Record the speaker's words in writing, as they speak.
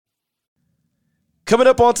Coming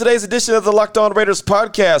up on today's edition of the Locked On Raiders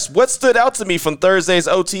podcast, what stood out to me from Thursday's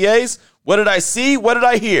OTAs? What did I see? What did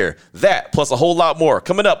I hear? That, plus a whole lot more,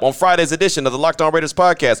 coming up on Friday's edition of the Locked On Raiders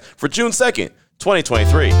podcast for June 2nd,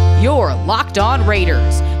 2023. You're Locked On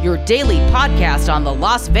Raiders, your daily podcast on the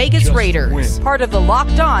Las Vegas Raiders. Part of the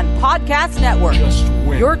Locked On Podcast Network.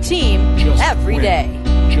 Your team every day.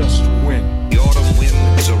 Just win. The autumn wind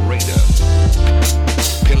is a raider,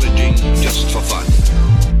 pillaging just for fun.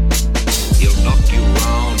 He'll knock you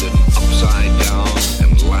round and upside down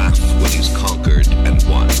and laugh when he's conquered and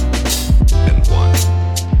won.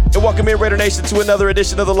 And welcome in, Raider Nation, to another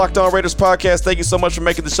edition of the Locked On Raiders podcast. Thank you so much for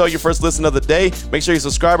making the show your first listen of the day. Make sure you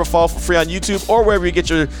subscribe or follow for free on YouTube or wherever you get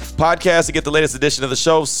your podcast to get the latest edition of the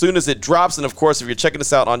show as soon as it drops. And, of course, if you're checking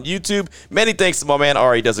us out on YouTube, many thanks to my man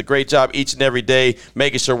Ari. He does a great job each and every day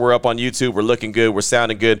making sure we're up on YouTube. We're looking good. We're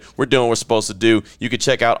sounding good. We're doing what we're supposed to do. You can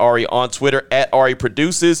check out Ari on Twitter at Ari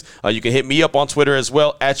Produces. You can hit me up on Twitter as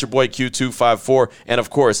well at your boy Q254. And, of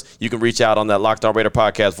course, you can reach out on that Locked On Raider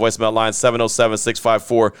podcast voicemail line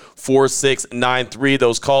 707-654-4693.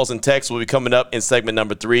 Those calls and texts will be coming up in segment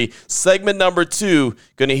number 3. Segment number 2,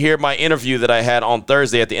 going to hear my interview that I had on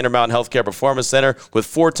Thursday at the Intermountain Healthcare Performance Center with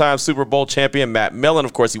 4-time Super Bowl champion Matt Millen.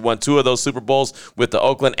 Of course, he won 2 of those Super Bowls with the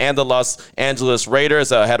Oakland and the Los Angeles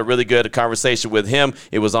Raiders. I had a really good conversation with him.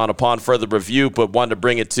 It was on upon further review, but wanted to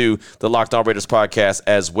bring it to the Locked On Raiders podcast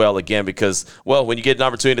as well again because, well, when you get an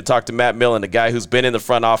opportunity to talk to Matt Millen, a guy who's been in the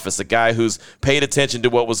front office, a guy who's paid attention to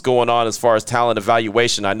what was going on as far as talent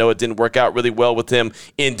evaluation. I know it didn't work out really well with him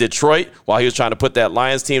in Detroit while he was trying to put that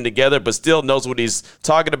Lions team together, but still knows what he's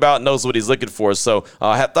talking about, knows what he's looking for. So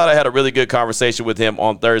I thought I had a really good conversation with him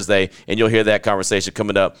on Thursday, and you'll hear that conversation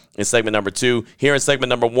coming up in segment number 2. Here in segment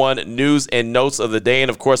number 1, news and notes of the day. And,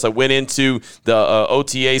 of course, I went into the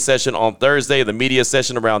OTA session on Thursday, the media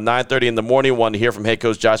session around 9:30 in the morning. Wanted to hear from head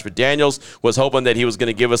coach Josh McDaniels. Was hoping that he was going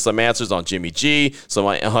to give us some answers on Jimmy G, some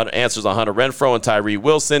answers on Hunter Renfrow and Tyree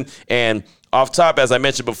Wilson. And off top, as I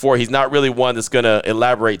mentioned before, he's not really one that's going to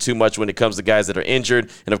elaborate too much when it comes to guys that are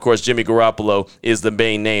injured. And, of course, Jimmy Garoppolo is the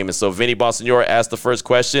main name. And so Vinny Bonsignore asked the first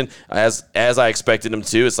question, as I expected him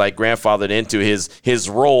to. It's like grandfathered into his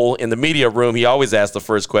role in the media room. He always asked the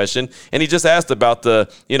first question. And he just asked about the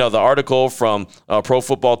article from Pro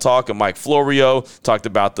Football Talk and Mike Florio, talked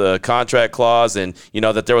about the contract clause and,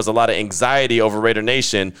 that there was a lot of anxiety over Raider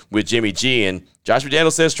Nation with Jimmy G. And Josh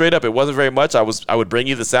McDaniels said straight up, it wasn't very much. I would bring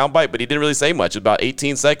you the soundbite, but he didn't really say much. About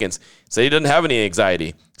 18 seconds. Said he doesn't have any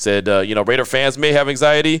anxiety. Said, Raider fans may have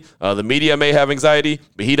anxiety. The media may have anxiety,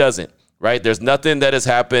 but he doesn't. Right? There's nothing that has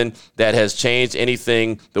happened that has changed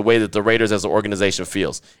anything the way that the Raiders as an organization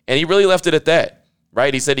feels. And he really left it at that.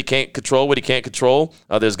 Right? He said he can't control what he can't control.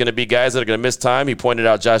 There's going to be guys that are going to miss time. He pointed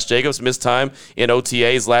out Josh Jacobs missed time in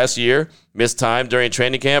OTAs last year, missed time during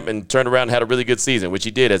training camp, and turned around and had a really good season, which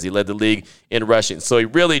he did as he led the league in rushing. So he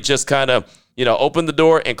really just kind of, opened the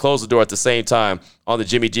door and closed the door at the same time on the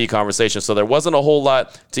Jimmy G conversation. So there wasn't a whole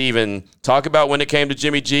lot to even talk about when it came to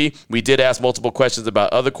Jimmy G. We did ask multiple questions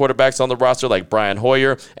about other quarterbacks on the roster, like Brian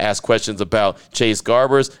Hoyer, asked questions about Chase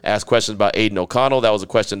Garbers, asked questions about Aiden O'Connell. That was a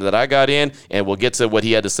question that I got in, and we'll get to what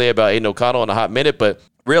he had to say about Aiden O'Connell in a hot minute, but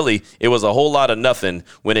really, it was a whole lot of nothing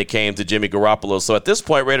when it came to Jimmy Garoppolo. So at this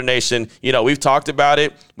point, Raider Nation, we've talked about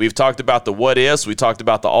it. We've talked about the what-ifs. We talked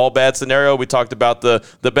about the all-bad scenario. We talked about the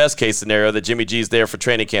best-case scenario that Jimmy G's there for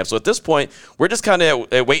training camp. So at this point, we're just kind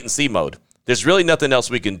of at wait-and-see mode. There's really nothing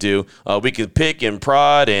else we can do. We can pick and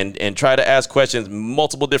prod and try to ask questions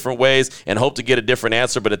multiple different ways and hope to get a different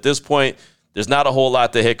answer. But at this point, there's not a whole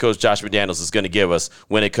lot that head coach Josh McDaniels is going to give us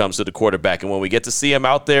when it comes to the quarterback. And when we get to see him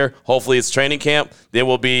out there, hopefully it's training camp, then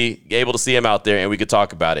we'll be able to see him out there and we could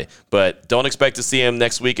talk about it. But don't expect to see him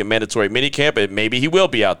next week in mandatory minicamp. Maybe he will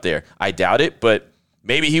be out there. I doubt it, but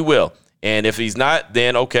maybe he will. And if he's not,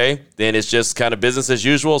 then okay, then it's just kind of business as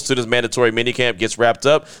usual. As soon as mandatory minicamp gets wrapped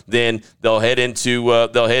up, then they'll head into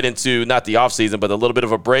not the offseason, but a little bit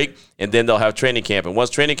of a break, and then they'll have training camp. And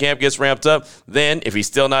once training camp gets ramped up, then if he's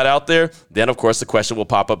still not out there, then of course the question will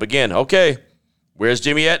pop up again. Okay, where's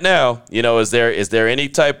Jimmy at now? Is there any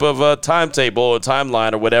type of timetable or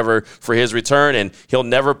timeline or whatever for his return? And he'll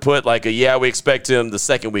never put we expect him the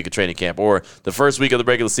second week of training camp or the first week of the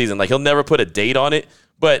regular season. Like he'll never put a date on it.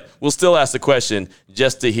 but we'll still ask the question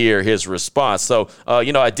just to hear his response. So,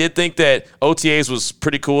 I did think that OTAs was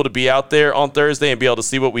pretty cool to be out there on Thursday and be able to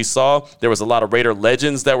see what we saw. There was a lot of Raider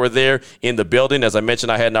legends that were there in the building. As I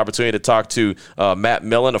mentioned, I had an opportunity to talk to Matt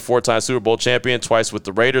Millen, a 4-time Super Bowl champion, twice with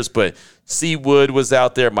the Raiders, but C. Wood was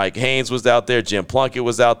out there, Mike Haynes was out there, Jim Plunkett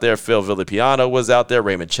was out there, Phil Villapiano was out there,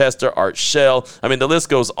 Raymond Chester, Art Shell. I mean, the list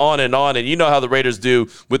goes on, and you know how the Raiders do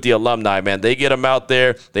with the alumni, man. They get them out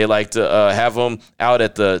there. They like to have them out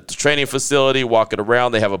at the training facility, walking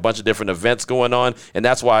around. They have a bunch of different events going on, and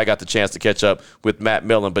that's why I got the chance to catch up with Matt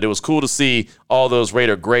Millen. But it was cool to see all those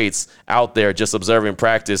Raider greats out there just observing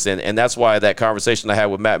practice, and that's why that conversation I had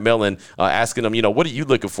with Matt Millen, asking him, what are you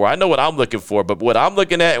looking for? I know what I'm looking for, but what I'm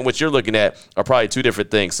looking at and what you're looking at are probably two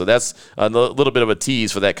different things. So that's a little bit of a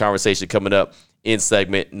tease for that conversation coming up in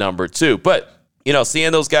segment number 2. But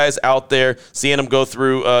seeing those guys out there, seeing them go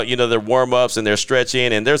through, their warm-ups and their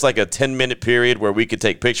stretching, and there's like a 10-minute period where we could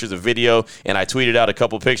take pictures and video, and I tweeted out a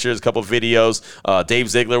couple pictures, a couple videos. Dave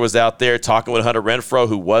Ziegler was out there talking with Hunter Renfrow,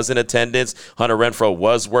 who was in attendance. Hunter Renfrow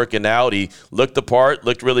was working out. He looked the part,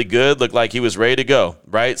 looked really good, looked like he was ready to go,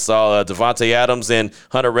 right? Saw Devontae Adams and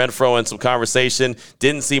Hunter Renfrow in some conversation.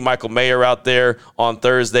 Didn't see Michael Mayer out there on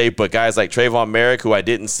Thursday, but guys like Trayvon Merrick, who I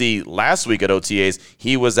didn't see last week at OTAs,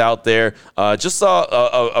 he was out there. Just saw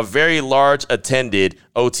a very large attended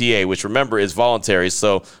OTA, which remember is voluntary.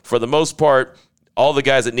 So for the most part, all the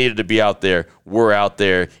guys that needed to be out there were out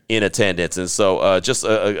there in attendance. And so just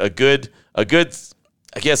a good, I guess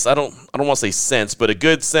I don't want to say sense, but a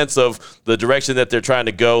good sense of the direction that they're trying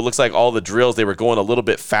to go. Looks like all the drills, they were going a little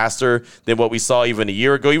bit faster than what we saw even a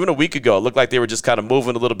year ago, even a week ago. It looked like they were just kind of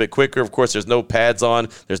moving a little bit quicker. Of course, there's no pads on.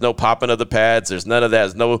 There's no popping of the pads. There's none of that.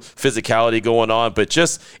 There's no physicality going on. But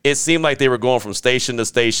just it seemed like they were going from station to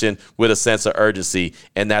station with a sense of urgency,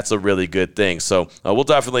 and that's a really good thing. So we'll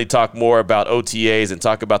definitely talk more about OTAs and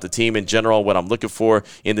talk about the team in general, what I'm looking for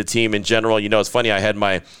in the team in general. It's funny, I had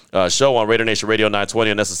my show on Raider Nation Radio 920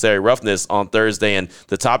 Unnecessary Roughness on Thursday, and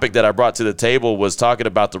the topic that I brought to the table was talking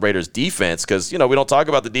about the Raiders defense, because we don't talk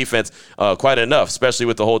about the defense quite enough, especially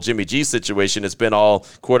with the whole Jimmy G situation. It's been all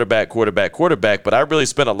quarterback, but I really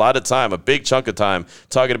spent a lot of time, a big chunk of time,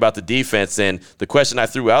 talking about the defense. And the question I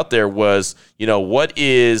threw out there was, what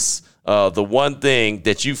is the one thing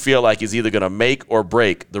that you feel like is either going to make or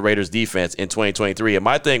break the Raiders defense in 2023? And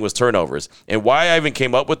my thing was turnovers. And why I even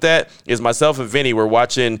came up with that is myself and Vinny were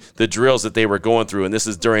watching the drills that they were going through. And this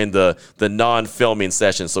is during the non-filming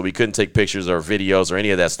session, so we couldn't take pictures or videos or any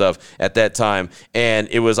of that stuff at that time. And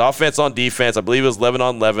it was offense on defense. I believe it was 11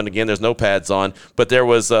 on 11. Again, there's no pads on. But there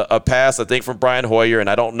was a pass, I think, from Brian Hoyer, and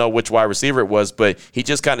I don't know which wide receiver it was, but he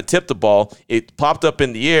just kind of tipped the ball. It popped up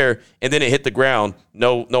in the air, and then it hit the ground.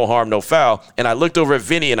 No harm, no foul. And I looked over at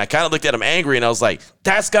Vinny, and I kind of looked at him angry, and I was like,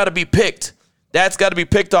 that's got to be picked. That's got to be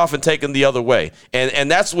picked off and taken the other way. And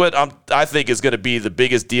that's what I think is going to be the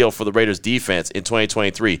biggest deal for the Raiders defense in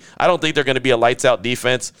 2023. I don't think they're going to be a lights-out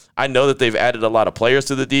defense. I know that they've added a lot of players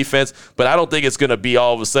to the defense, but I don't think it's going to be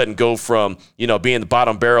all of a sudden go from, being the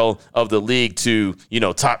bottom barrel of the league to,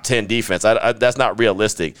 top 10 defense. That's not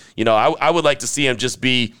realistic. I would like to see them just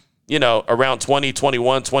be, around 20,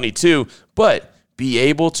 21, 22, but be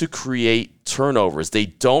able to create turnovers. They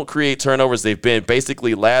don't create turnovers. They've been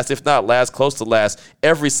basically last, if not last, close to last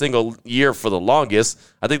every single year for the longest.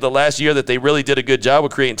 I think the last year that they really did a good job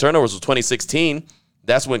with creating turnovers was 2016.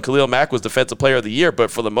 That's when Khalil Mack was Defensive Player of the Year.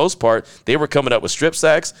 But for the most part, they were coming up with strip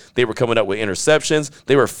sacks. They were coming up with interceptions.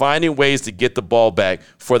 They were finding ways to get the ball back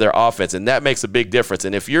for their offense, and that makes a big difference.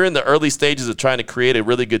 And if you're in the early stages of trying to create a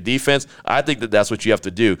really good defense, I think that that's what you have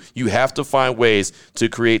to do. You have to find ways to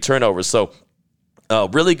create turnovers. So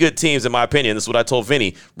really good teams, in my opinion, this is what I told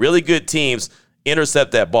Vinny, really good teams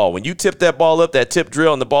intercept that ball. When you tip that ball up, that tip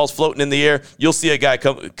drill, and the ball's floating in the air, you'll see a guy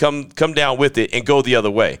come down with it and go the other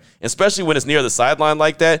way. Especially when it's near the sideline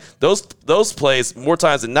like that, those plays, more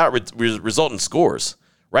times than not, result in scores.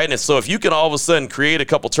 Right? And so if you can all of a sudden create a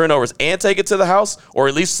couple turnovers and take it to the house, or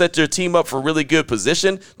at least set your team up for really good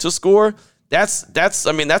position to score, that's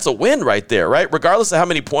a win right there, right? Regardless of how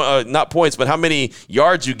many not points, but how many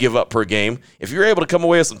yards you give up per game. If you're able to come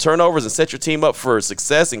away with some turnovers and set your team up for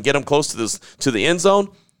success and get them close to the end zone,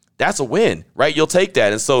 that's a win, right? You'll take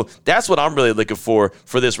that. And so that's what I'm really looking for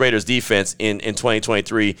this Raiders defense in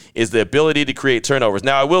 2023 is the ability to create turnovers.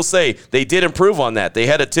 Now, I will say they did improve on that. They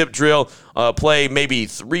had a tip drill play maybe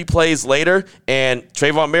 3 plays later, and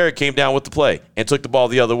Trayvon Merrick came down with the play and took the ball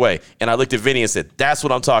the other way. And I looked at Vinny and said, that's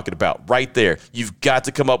what I'm talking about right there. You've got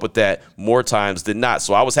to come up with that more times than not.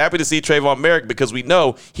 So I was happy to see Trayvon Merrick because we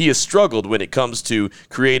know he has struggled when it comes to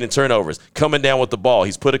creating turnovers, coming down with the ball.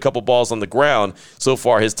 He's put a couple balls on the ground so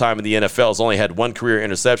far his time time in the NFL, has only had one career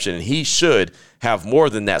interception, and he should have more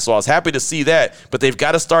than that. So I was happy to see that, but they've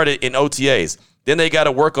got to start it in OTAs. Then they got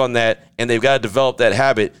to work on that, and they've got to develop that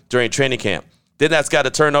habit during training camp. Then that's got to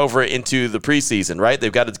turn over into the preseason, right?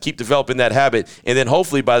 They've got to keep developing that habit. And then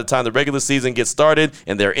hopefully by the time the regular season gets started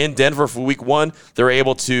and they're in Denver for week 1, they're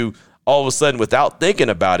able to all of a sudden, without thinking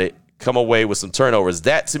about it, come away with some turnovers.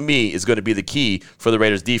 That, to me, is going to be the key for the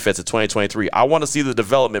Raiders defense in 2023. I want to see the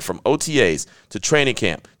development from OTAs to training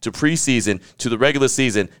camp to preseason to the regular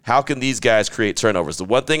season. How can these guys create turnovers? The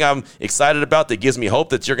one thing I'm excited about that gives me hope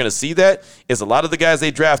that you're going to see that is a lot of the guys they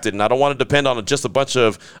drafted, and I don't want to depend on just a bunch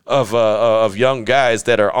of young guys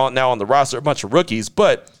that are now on the roster, a bunch of rookies,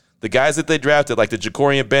 but the guys that they drafted, like the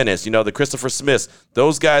Jacorian Bennett's, the Christopher Smiths,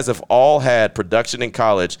 those guys have all had production in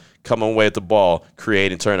college coming away with the ball,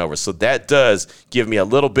 creating turnovers. So that does give me a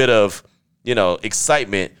little bit of,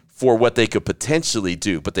 excitement for what they could potentially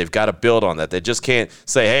do, but they've got to build on that. They just can't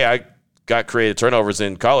say, hey, I got created turnovers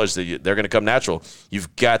in college, they're going to come natural.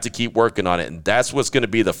 You've got to keep working on it, and that's what's going to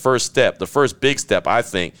be the first step, the first big step, I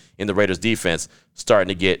think, in the Raiders defense starting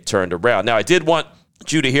to get turned around. Now, I did want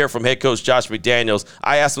you to hear from head coach Josh McDaniels.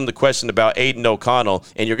 I asked him the question about Aiden O'Connell,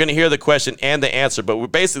 and you're going to hear the question and the answer, but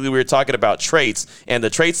we were talking about traits, and the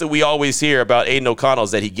traits that we always hear about Aiden O'Connell is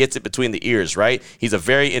that he gets it between the ears, right? He's a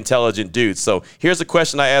very intelligent dude. So here's a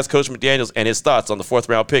question I asked Coach McDaniels and his thoughts on the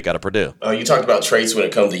 4th-round pick out of Purdue. You talked about traits when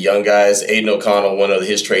it comes to young guys. Aiden O'Connell, one of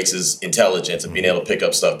his traits is intelligence and being able to pick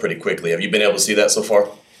up stuff pretty quickly. Have you been able to see that so far?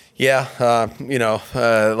 Yeah,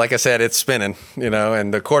 like I said, it's spinning,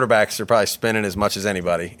 and the quarterbacks are probably spinning as much as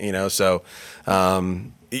anybody, so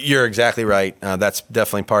you're exactly right. That's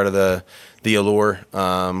definitely part of the allure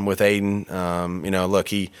with Aiden. Look,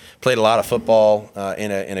 he played a lot of football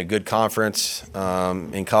in a good conference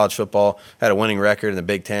in college football, had a winning record in the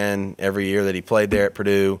Big Ten every year that he played there at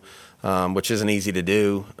Purdue, which isn't easy to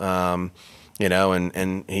do, and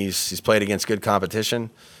he's played against good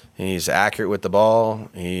competition. He's accurate with the ball.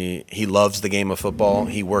 He loves the game of football.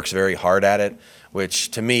 He works very hard at it,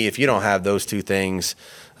 which to me, if you don't have those two things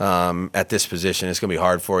at this position, it's going to be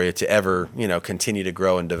hard for you to ever, continue to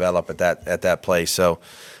grow and develop at that place. So,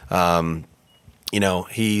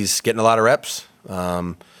 he's getting a lot of reps.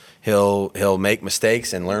 He'll make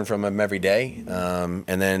mistakes and learn from them every day, and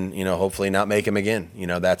then hopefully not make them again.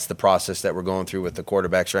 That's the process that we're going through with the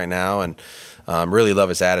quarterbacks right now, and really love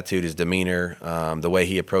his attitude, his demeanor, the way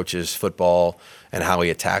he approaches football, and how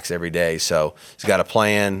he attacks every day. So he's got a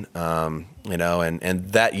plan, and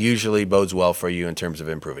that usually bodes well for you in terms of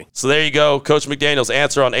improving. So there you go, Coach McDaniel's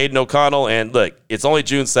answer on Aiden O'Connell. And look, it's only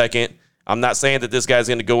June 2nd. I'm not saying that this guy's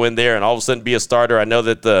going to go in there and all of a sudden be a starter. I know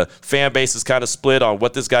that the fan base is kind of split on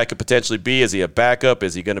what this guy could potentially be. Is he a backup?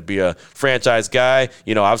 Is he going to be a franchise guy?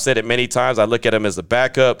 I've said it many times. I look at him as a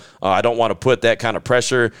backup. I don't want to put that kind of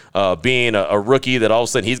pressure being a rookie that all of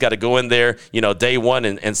a sudden he's got to go in there, day one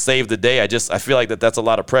and save the day. I feel like that's a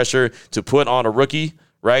lot of pressure to put on a rookie.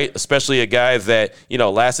 Right? Especially a guy that,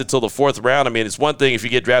 lasted till the 4th round. I mean, it's one thing if you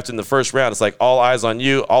get drafted in the 1st round, it's like all eyes on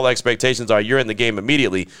you. All expectations are you're in the game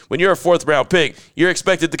immediately. When you're a 4th round pick, you're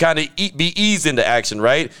expected to kind of be eased into action,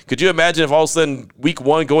 right? Could you imagine if all of a sudden week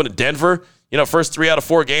 1 going to Denver, first 3 out of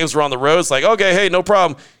 4 games were on the road? It's like, okay, hey, no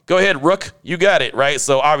problem. Go ahead, Rook. You got it, right?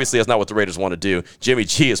 So obviously that's not what the Raiders want to do. Jimmy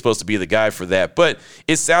G is supposed to be the guy for that. But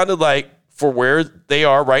it sounded like for where they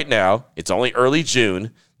are right now, it's only early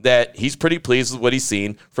June, that he's pretty pleased with what he's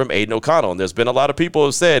seen from Aiden O'Connell. And there's been a lot of people who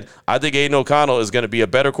have said, I think Aiden O'Connell is going to be a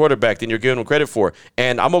better quarterback than you're giving him credit for.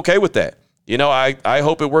 And I'm okay with that. I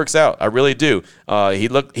hope it works out. I really do. He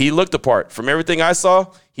looked the part. From everything I saw,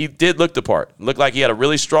 he did look the part. Looked like he had a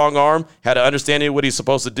really strong arm, had an understanding of what he's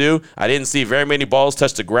supposed to do. I didn't see very many balls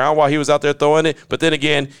touch the ground while he was out there throwing it. But then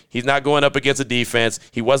again, he's not going up against a defense.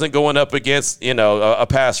 He wasn't going up against, a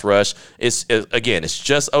pass rush. It's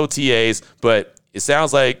just OTAs, but it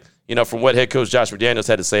sounds like, from what head coach Josh McDaniels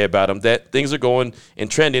had to say about him, that things are going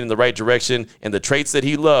and trending in the right direction. And the traits that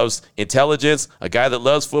he loves, intelligence, a guy that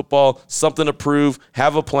loves football, something to prove,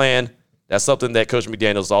 have a plan, that's something that Coach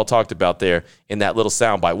McDaniels all talked about there in that little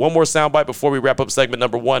soundbite. One more soundbite before we wrap up segment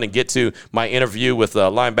number 1 and get to my interview with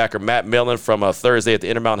linebacker Matt Millen from Thursday at the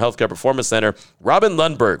Intermountain Healthcare Performance Center. Robin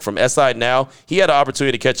Lundberg from SI Now, he had an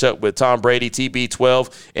opportunity to catch up with Tom Brady,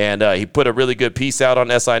 TB12, and he put a really good piece out on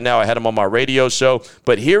SI Now. I had him on my radio show.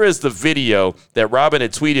 But here is the video that Robin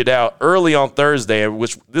had tweeted out early on Thursday,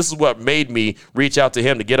 which this is what made me reach out to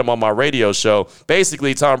him to get him on my radio show.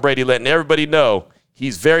 Basically, Tom Brady letting everybody know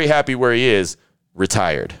he's very happy where he is,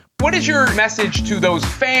 retired. What is your message to those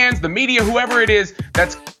fans, the media, whoever it is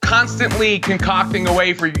that's constantly concocting a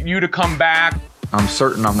way for you to come back? I'm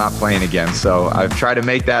certain I'm not playing again. So I've tried to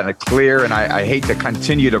make that clear, and I hate to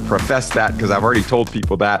continue to profess that because I've already told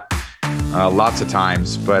people that lots of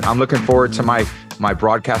times. But I'm looking forward to my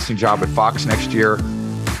broadcasting job at Fox next year.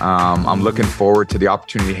 I'm looking forward to the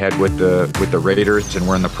opportunity ahead with the Raiders, and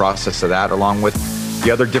we're in the process of that, along with the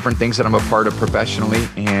other different things that I'm a part of professionally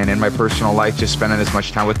and in my personal life, just spending as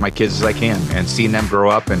much time with my kids as I can and seeing them grow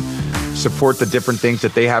up and support the different things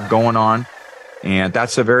that they have going on. And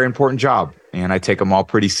that's a very important job, and I take them all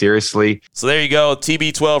pretty seriously. So there you go,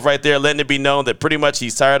 TB12 right there, letting it be known that pretty much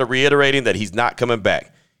he's tired of reiterating that he's not coming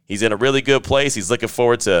back. He's in a really good place. He's looking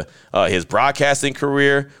forward to his broadcasting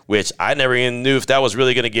career, which I never even knew if that was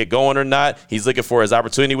really going to get going or not. He's looking for his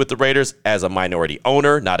opportunity with the Raiders as a minority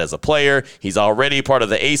owner, not as a player. He's already part of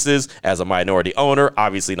the Aces as a minority owner,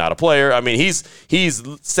 obviously not a player. I mean, he's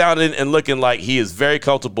sounding and looking like he is very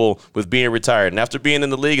comfortable with being retired. And after being in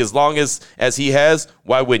the league as long as he has,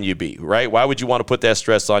 why wouldn't you be, right? Why would you want to put that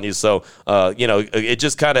stress on you? So, it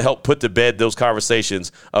just kind of helped put to bed those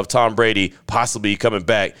conversations of Tom Brady possibly coming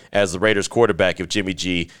back as the Raiders quarterback if Jimmy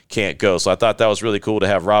G can't go. So I thought that was really cool to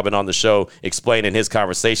have Robin on the show explaining his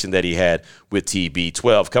conversation that he had with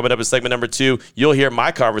TB12. Coming up in segment number 2, you'll hear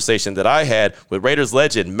my conversation that I had with Raiders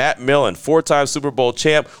legend Matt Millen, 4-time Super Bowl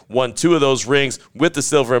champ, won 2 of those rings with the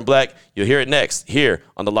silver and black. You'll hear it next here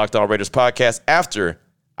on the Locked On Raiders podcast after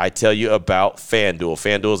I tell you about FanDuel.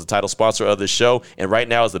 FanDuel is the title sponsor of this show, and right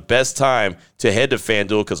now is the best time to head to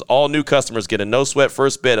FanDuel because all new customers get a no-sweat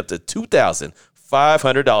first bet up to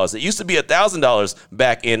 $2,500. It used to be $1,000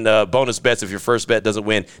 back in bonus bets if your first bet doesn't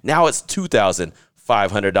win. Now it's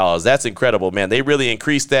 $2,500. That's incredible, man. They really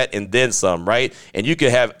increased that and then some, right? And you can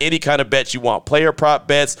have any kind of bets you want. Player prop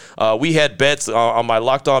bets. We had bets on my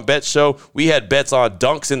Locked On Bet show. We had bets on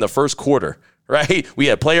dunks in the first quarter. Right? We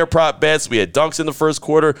had player prop bets. We had dunks in the first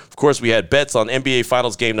quarter. Of course, we had bets on NBA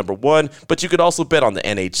Finals game number 1, but you could also bet on the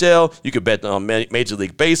NHL. You could bet on Major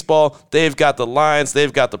League Baseball. They've got the lines.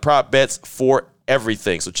 They've got the prop bets for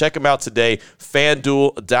everything. So check them out today,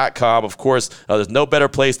 FanDuel.com. Of course, there's no better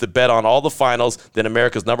place to bet on all the finals than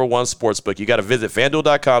America's #1 sportsbook. You got to visit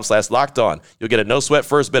FanDuel.com/LockedOn. You'll get a no-sweat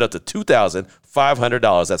first bet up to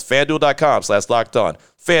 $2,500. That's FanDuel.com/LockedOn.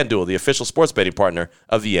 FanDuel, the official sports betting partner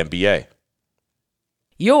of the NBA.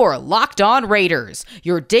 You're Locked On Raiders,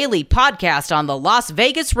 your daily podcast on the Las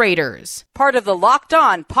Vegas Raiders. Part of the Locked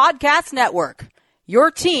On Podcast Network,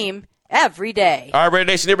 your team every day. All right,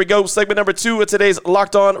 Raider Nation, here we go. Segment number 2 of today's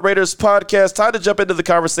Locked On Raiders podcast. Time to jump into the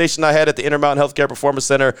conversation I had at the Intermountain Healthcare Performance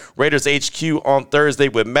Center, Raiders HQ on Thursday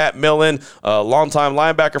with Matt Millen, a longtime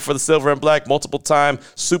linebacker for the Silver and Black, multiple-time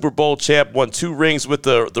Super Bowl champ, won 2 rings with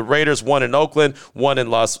the Raiders, one in Oakland, one in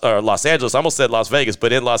Los Angeles. I almost said Las Vegas,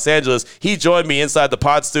 but in Los Angeles. He joined me inside the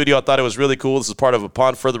pod studio. I thought it was really cool. This is part of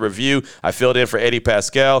Upon Further Review. I filled in for Eddie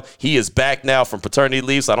Pascal. He is back now from paternity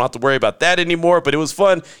leave, so I don't have to worry about that anymore, but it was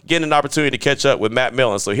fun getting an opportunity to catch up with Matt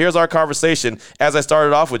Millen. So here's our conversation as I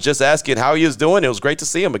started off with just asking how he is doing. It was great to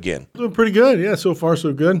see him again. Doing pretty good. Yeah, so far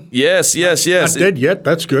so good. Yes. Not dead yet.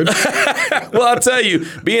 That's good. Well, I'll tell you,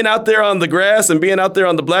 being out there on the grass and being out there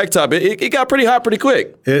on the blacktop, it got pretty hot pretty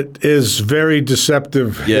quick. It is very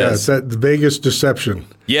deceptive. Yes. Yeah, it's that Vegas deception.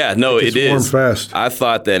 Yeah, no, it is. Warm fast. I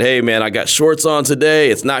thought that, hey, man, I got shorts on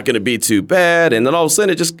today. It's not going to be too bad. And then all of a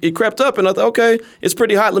sudden, it crept up, and I thought, okay, it's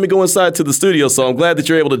pretty hot. Let me go inside to the studio. So I'm glad that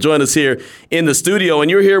you're able to join us here in the studio. And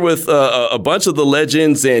you're here with a bunch of the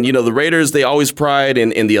legends. And, the Raiders, they always pride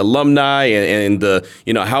in the alumni and the,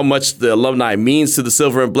 how much the alumni means to the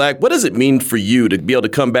Silver and Black. What does it mean for you to be able to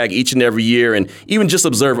come back each and every year and even just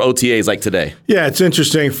observe OTAs like today? Yeah, it's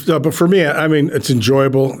interesting. But for me, I mean, it's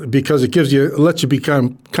enjoyable because it lets you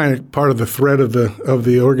become kind of part of the thread of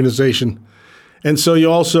the organization. And so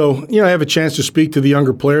you also, have a chance to speak to the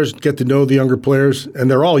younger players, get to know the younger players,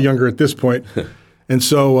 and they're all younger at this point. And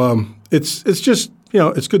so it's just,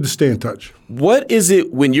 it's good to stay in touch. What is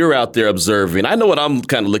it when you're out there observing? I know what I'm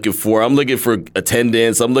kind of looking for. I'm looking for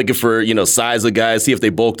attendance. I'm looking for, size of guys, see if they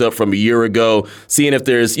bulked up from a year ago, seeing if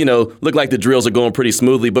there's, look like the drills are going pretty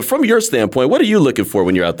smoothly. But from your standpoint, what are you looking for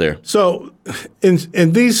when you're out there? So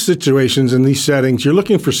in these situations, in these settings, you're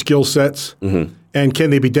looking for skill sets, and can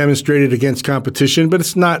they be demonstrated against competition? But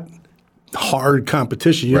it's not hard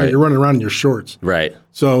competition. You're running around in your shorts. Right.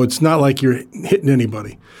 So it's not like you're hitting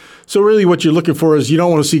anybody. So really what you're looking for is you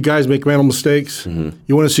don't want to see guys make mental mistakes.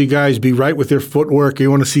 You want to see guys be right with their footwork. You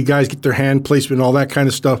want to see guys get their hand placement, all that kind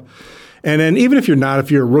of stuff. And then even if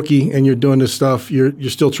you're a rookie and you're doing this stuff, you're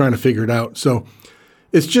still trying to figure it out. So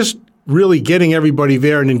it's just really getting everybody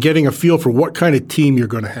there and then getting a feel for what kind of team you're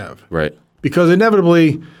going to have. Right. Because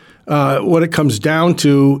inevitably what it comes down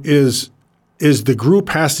to is the group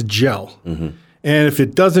has to gel. And if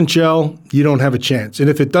it doesn't gel, you don't have a chance. And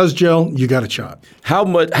if it does gel, you got a shot.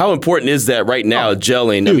 How important is that right now,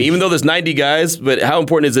 gelling? I mean, even though there's 90 guys, but how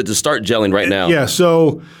important is it to start gelling right now? Yeah,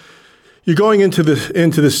 so you're going into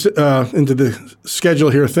the schedule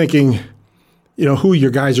here thinking, who your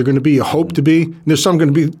guys are going to be, you hope to be. And there's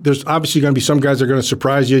obviously going to be some guys that are going to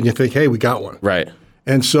surprise you and you think, hey, we got one. Right.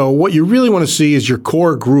 And so what you really want to see is your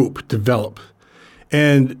core group develop.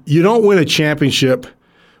 And you don't win a championship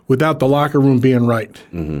without the locker room being right.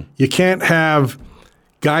 Mm-hmm. You can't have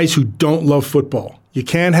guys who don't love football. You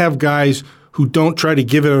can't have guys who don't try to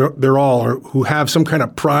give it their all or who have some kind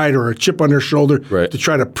of pride or a chip on their shoulder to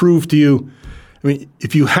try to prove to you. I mean,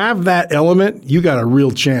 if you have that element, you got a real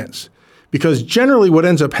chance. Because generally what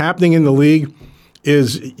ends up happening in the league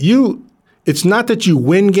is it's not that you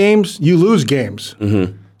win games, you lose games.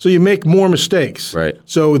 Mm-hmm. So you make more mistakes. Right.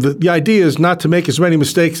 So the idea is not to make as many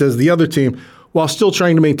mistakes as the other team while still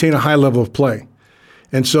trying to maintain a high level of play.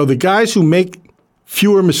 And so the guys who make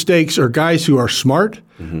fewer mistakes are guys who are smart,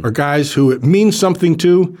 are guys who it means something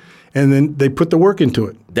to, and then they put the work into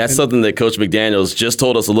it. That's something that Coach McDaniels just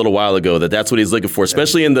told us a little while ago, that's what he's looking for,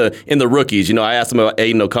 especially in the rookies. I asked him about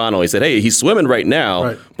Aiden O'Connell. He said, hey, he's swimming right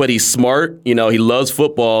now, but he's smart. He loves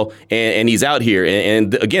football, and he's out here.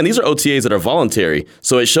 And again, these are OTAs that are voluntary,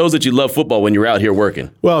 so it shows that you love football when you're out here working.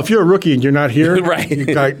 Well, if you're a rookie and you're not here,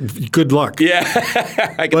 right. Good luck. Yeah.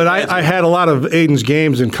 I had a lot of Aiden's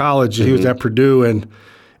games in college. He was at Purdue,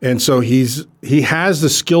 and so he has the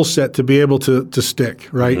skill set to be able to stick,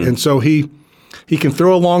 right? And so he can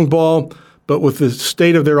throw a long ball, but with the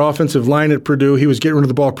state of their offensive line at Purdue, he was getting rid of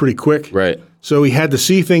the ball pretty quick. Right. So he had to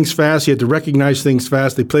see things fast. He had to recognize things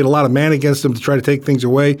fast. They played a lot of man against him to try to take things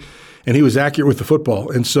away, and he was accurate with the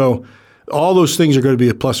football. And so all those things are going to be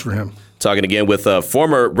a plus for him. Talking again with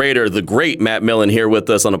former Raider, the great Matt Millen, here with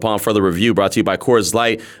us on Upon Further Review, brought to you by Coors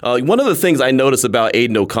Light. One of the things I noticed about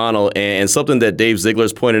Aiden O'Connell and something that Dave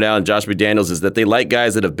Ziegler's pointed out and Josh McDaniels is that they like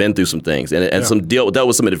guys that have been through some things and dealt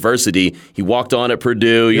with some adversity. He walked on at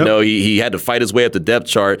Purdue. He had to fight his way up the depth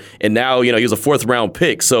chart, and now he was a fourth-round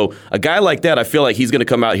pick. So a guy like that, I feel like he's going to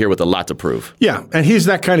come out here with a lot to prove. Yeah, and he's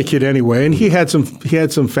that kind of kid anyway. And he had some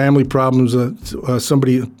family problems.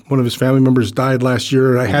 One of his family members died last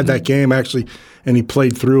year. I had that game actually, and he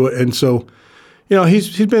played through it. And so,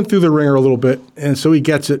 he's been through the ringer a little bit, and so he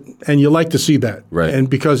gets it. And you like to see that, right? And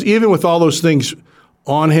because even with all those things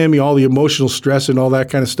on him, all the emotional stress and all that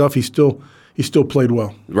kind of stuff, he still played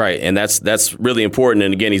well. Right, and that's really important.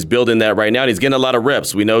 And again, he's building that right now, and he's getting a lot of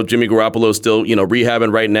reps. We know Jimmy Garoppolo is still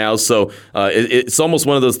rehabbing right now, so it's almost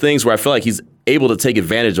one of those things where I feel like he's able to take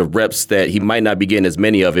advantage of reps that he might not be getting as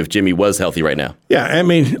many of if Jimmy was healthy right now. Yeah, I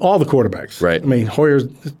mean, all the quarterbacks. Right. I mean, Hoyer's,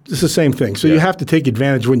 it's the same thing. So you have to take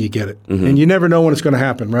advantage when you get it. Mm-hmm. And you never know when it's going to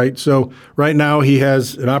happen, right? So right now he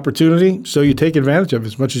has an opportunity, so you take advantage of it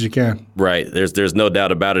as much as you can. Right. There's no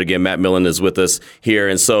doubt about it. Again, Matt Millen is with us here.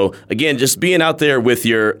 And so, again, just being out there with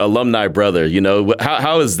your alumni brother,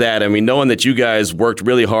 how is that? I mean, knowing that you guys worked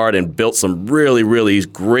really hard and built some really, really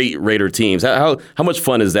great Raider teams, how much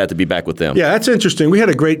fun is that to be back with them? Yeah, that's interesting. We had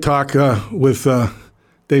a great talk with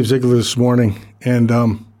Dave Ziegler this morning, and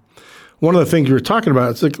one of the things we were talking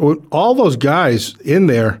about, it's like all those guys in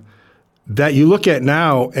there that you look at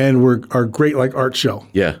now and are great, like Art Shell.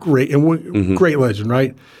 Yeah. Great, and great legend,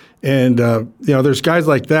 right? And, there's guys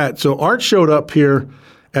like that. So Art showed up here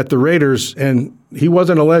at the Raiders, and he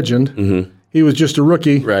wasn't a legend. Mm-hmm. He was just a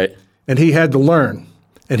rookie. Right. And he had to learn.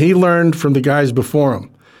 And he learned from the guys before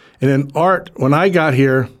him. And then Art, when I got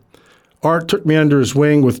here, Art took me under his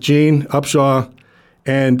wing with Gene Upshaw,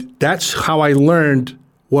 and that's how I learned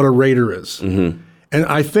what a Raider is. Mm-hmm. And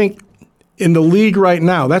I think in the league right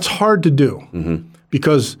now, that's hard to do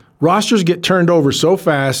because rosters get turned over so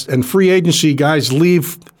fast, and free agency guys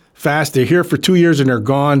leave fast. They're here for 2 years and they're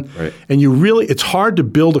gone. Right. And it's hard to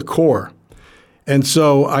build a core. And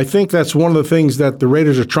so I think that's one of the things that the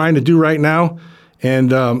Raiders are trying to do right now,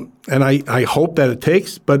 and I hope that it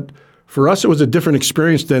takes, but for us, it was a different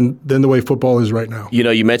experience than the way football is right now.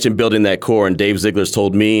 You mentioned building that core, and Dave Ziegler's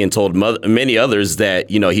told me and told many others that,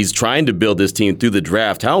 he's trying to build this team through the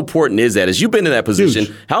draft. How important is that? As you've been in that position,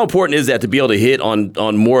 huge. How important is that to be able to hit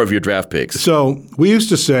on more of your draft picks? So we used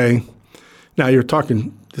to say, now you're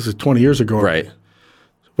talking, this is 20 years ago. Right.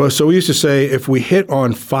 Well, so we used to say if we hit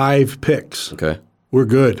on 5 picks, we're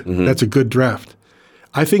good. Mm-hmm. That's a good draft.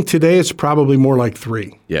 I think today it's probably more like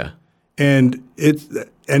 3. Yeah. And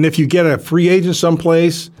if you get a free agent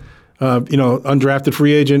someplace, undrafted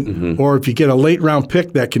free agent, or if you get a late round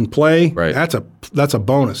pick that can play, that's a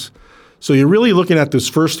bonus. So you're really looking at those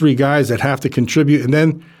first 3 guys that have to contribute, and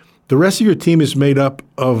then the rest of your team is made up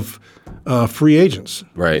of free agents.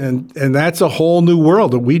 Right. And that's a whole new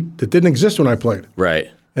world that didn't exist when I played. Right.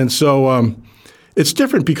 And so it's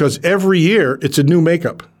different because every year it's a new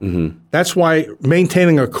makeup. Mm-hmm. That's why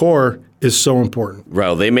maintaining a core is so important.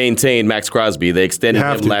 Right. They maintained Max Crosby. They extended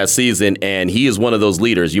him last season, and he is one of those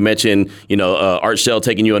leaders. You mentioned, Art Shell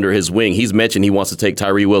taking you under his wing. He's mentioned he wants to take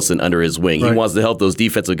Tyree Wilson under his wing. Right. He wants to help those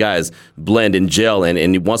defensive guys blend and gel, and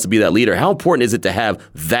he wants to be that leader. How important is it to have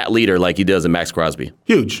that leader like he does in Max Crosby?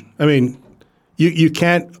 Huge. I mean, you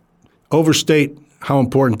can't overstate how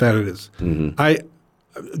important that it is. Mm-hmm.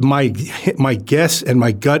 My guess and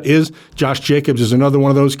my gut is Josh Jacobs is another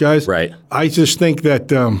one of those guys. Right. I just think that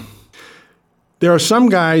there are some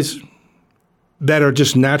guys that are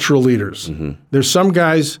just natural leaders. Mm-hmm. There's some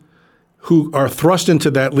guys who are thrust into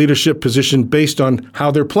that leadership position based on how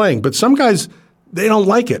they're playing. But some guys, they don't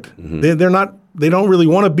like it. Mm-hmm. They don't really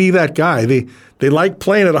want to be that guy. They like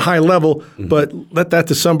playing at a high level, mm-hmm. but let that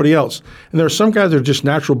to somebody else. And there are some guys that are just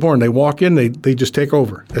natural born. They walk in, they just take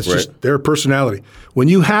over. That's just their personality. When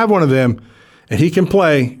you have one of them, and he can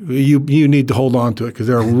play, you need to hold on to it because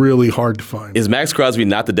they're really hard to find. Is Max Crosby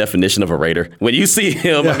not the definition of a Raider? When you see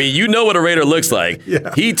him, I mean, you know what a Raider looks like.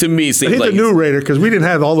 Yeah. He, to me, seems like... He's a new Raider because we didn't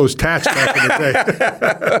have all those tats back in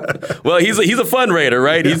the day. Well, he's a fun Raider,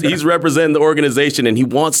 right? He's representing the organization, and he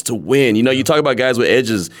wants to win. You talk about guys with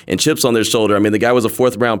edges and chips on their shoulder. I mean, the guy was a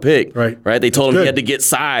fourth-round pick, right? They told him he had to get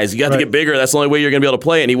size. You got to get bigger. That's the only way you're going to be able to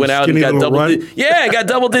play. And he went out and got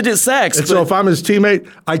double-digit sacks. And so if I'm his teammate,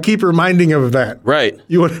 I keep reminding him of that. Right.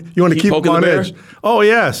 You want to keep him on edge. Oh,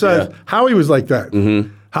 yeah. So Howie was like that.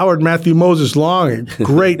 Mm-hmm. Howard Matthew Moses Long,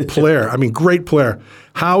 great player. I mean, great player.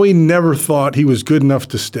 Howie never thought he was good enough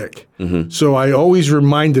to stick. Mm-hmm. So I always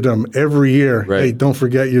reminded him every year, hey, don't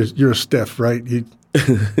forget you're a stiff, right? You're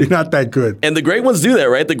not that good. And the great ones do that,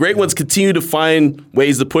 right? The great ones continue to find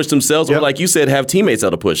ways to push themselves or, like you said, have teammates how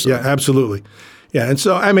to push them. Yeah, absolutely. Yeah, and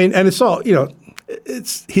so, I mean, and it's all,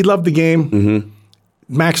 he loved the game. Mm-hmm.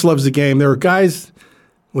 Max loves the game. There are guys...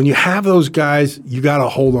 When you have those guys, you got to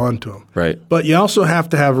hold on to them. Right. But you also have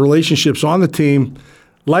to have relationships on the team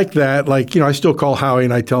like that. Like, I still call Howie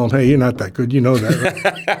and I tell him, hey, you're not that good. You know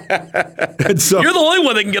that. Right? And so, you're the only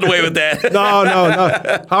one that can get away with that.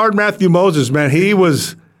 No. Howard Matthew Moses, man, he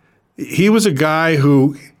was a guy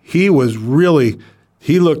who he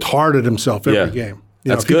looked hard at himself every game.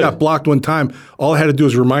 That's if good. He got blocked one time, all I had to do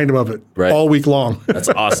was remind him of it all week long. That's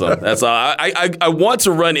awesome. I want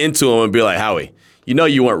to run into him and be like, Howie,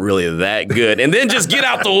 you weren't really that good. And then just get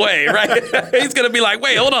out the way, right? He's going to be like,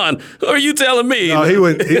 wait, hold on. Who are you telling me? No, he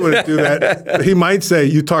wouldn't do that. He might say,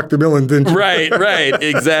 you talked to Millen, didn't you? Right.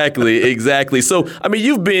 Exactly. So, I mean,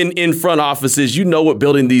 you've been in front offices. You know what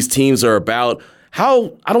building these teams are about.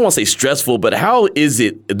 How, I don't want to say stressful, but how is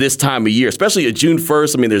it this time of year, especially at June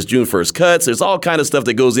 1st? I mean, there's June 1st cuts. There's all kind of stuff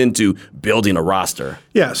that goes into building a roster.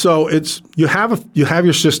 Yeah, so you have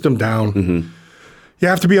your system down. Mm-hmm. You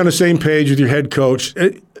have to be on the same page with your head coach.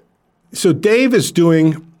 So Dave, if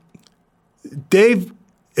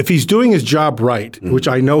he's doing his job right, mm-hmm. which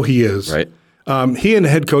I know he is, right. He and the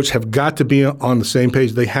head coach have got to be on the same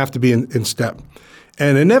page. They have to be in step.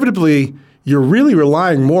 And inevitably, you're really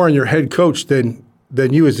relying more on your head coach than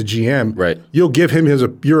you as a GM. Right. You'll give him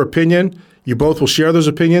your opinion. You both will share those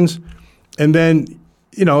opinions. And then,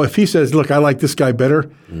 if he says, look, I like this guy better,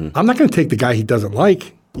 mm-hmm. I'm not going to take the guy he doesn't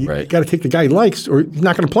like. You got to take the guy he likes, or you're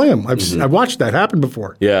not going to play him. I've watched that happen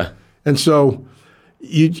before. Yeah. And so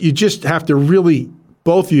you just have to really,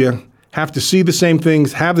 both of you have to see the same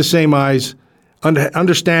things, have the same eyes,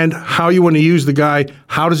 understand how you want to use the guy,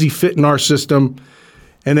 how does he fit in our system,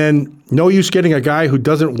 and then no use getting a guy who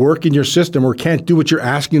doesn't work in your system or can't do what you're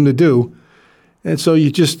asking him to do. And so you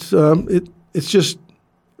just it's just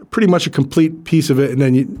pretty much a complete piece of it, and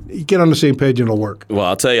then you get on the same page and it'll work. Well,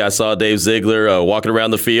 I'll tell you, I saw Dave Ziegler walking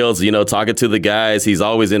around the fields, talking to the guys. He's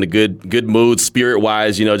always in a good mood,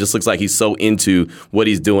 spirit-wise, just looks like he's so into what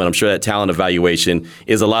he's doing. I'm sure that talent evaluation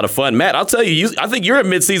is a lot of fun. Matt, I'll tell you, I think you're in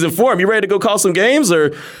mid-season form. You ready to go call some games,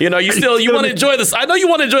 or, you want to enjoy this? I know you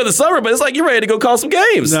want to enjoy the summer, but it's like you're ready to go call some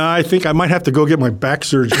games. No, I think I might have to go get my back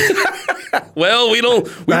surgery. Well, we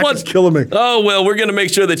want is killing me. Oh, well, we're going to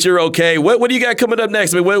make sure that you're okay. What do you got coming up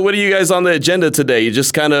next? I mean, what are you guys on the agenda today? You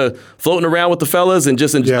just kind of floating around with the fellas and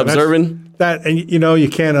just observing? And you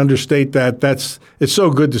can't understate that. It's so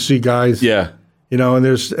good to see guys. Yeah. And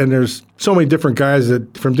there's so many different guys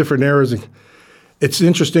from different eras. It's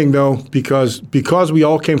interesting though because we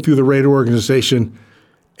all came through the Raider organization,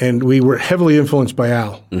 and we were heavily influenced by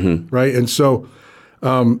Al, mm-hmm. right? And so.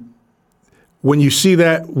 When you see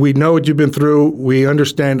that, we know what you've been through. We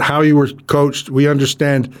understand how you were coached. We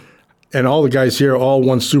understand, and all the guys here all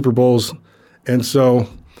won Super Bowls. And so,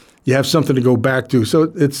 you have something to go back to.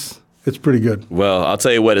 So it's pretty good. Well, I'll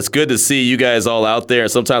tell you what, it's good to see you guys all out there.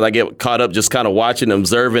 Sometimes I get caught up just kind of watching,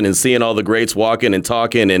 observing, and seeing all the greats walking and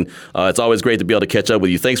talking, and it's always great to be able to catch up with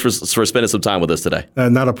you. Thanks for spending some time with us today.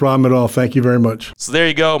 Not a problem at all. Thank you very much. So there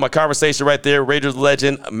you go, my conversation right there. Raiders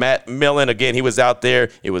legend Matt Millen. Again, he was out there.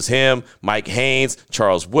 It was him, Mike Haynes,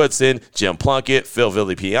 Charles Woodson, Jim Plunkett, Phil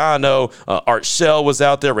Villapiano, Art Shell was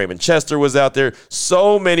out there, Raymond Chester was out there.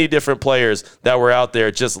 So many different players that were out there,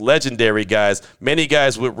 just legendary guys, many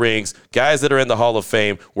guys with rings, guys that are in the Hall of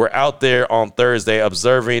Fame. Were out there on Thursday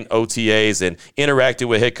observing OTAs and interacting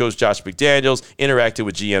with head coach Josh McDaniels, interacting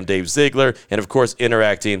with GM Dave Ziegler, and, of course,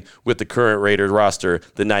 interacting with the current Raiders roster,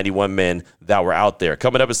 the 91 men that were out there.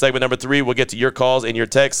 Coming up in segment number 3, we'll get to your calls and your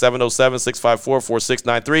texts,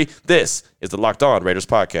 707-654-4693. This is the Locked On Raiders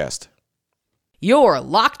podcast. Your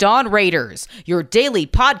Locked On Raiders, your daily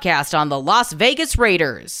podcast on the Las Vegas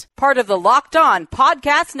Raiders. Part of the Locked On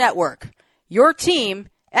Podcast Network, your team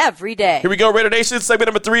every day. Here we go, Raider Nation. Segment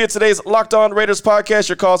number 3 of today's Locked On Raiders podcast.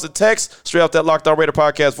 Your calls and texts straight off that Locked On Raider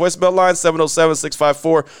podcast voicemail line,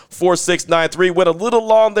 707-654-4693. Went a little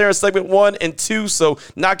long there in segment 1 and 2, so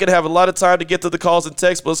not going to have a lot of time to get to the calls and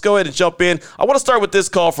texts, but let's go ahead and jump in. I want to start with this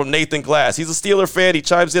call from Nathan Glass. He's a Steeler fan. He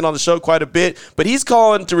chimes in on the show quite a bit, but he's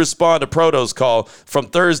calling to respond to Proto's call from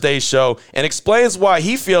Thursday's show and explains why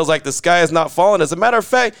he feels like the sky is not falling. As a matter of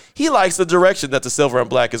fact, he likes the direction that the silver and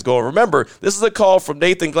black is going. Remember, this is a call from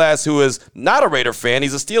Nathan Glass, who is not a Raider fan.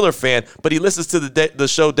 He's a Steeler fan, but he listens to the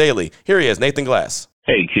show daily. Here he is, Nathan Glass.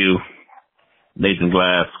 Hey, Q. Nathan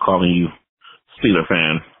Glass calling you, Steeler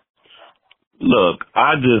fan. Look,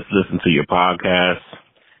 I just listened to your podcast,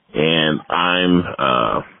 and I'm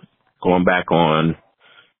going back on.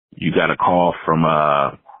 You got a call from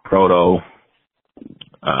Proto.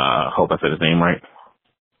 Hope I said his name right.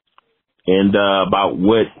 And about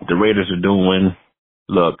what the Raiders are doing.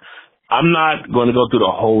 Look, I'm not going to go through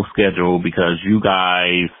the whole schedule because you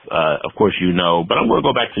guys, of course you know, but I'm going to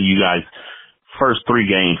go back to you guys' first 3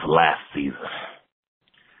 games last season.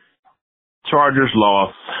 Chargers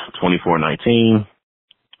lost 24-19.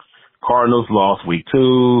 Cardinals lost week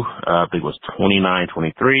 2. I think it was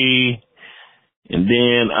 29-23. And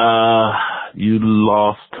then you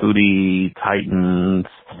lost to the Titans,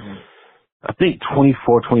 I think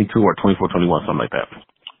 24-22 or 24-21, something like that.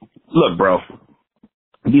 Look, bro.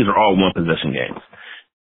 These are all one-possession games.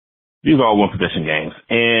 And,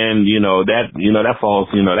 that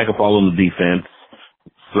falls, that could fall on the defense,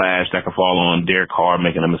 / that could fall on Derek Carr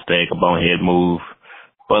making a mistake, a bonehead move.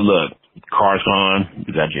 But look, Carr's gone.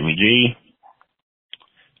 You got Jimmy G.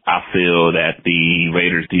 I feel that the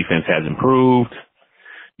Raiders defense has improved.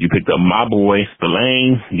 You picked up my boy,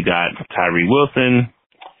 Spillane. You got Tyree Wilson.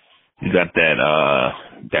 You got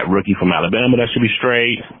that rookie from Alabama that should be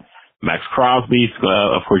straight. Max Crosby,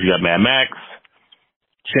 of course, you got Mad Max.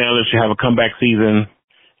 Chandler should have a comeback season.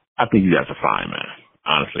 I think you guys are fine, man.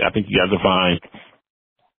 Honestly, I think you guys are fine.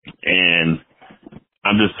 And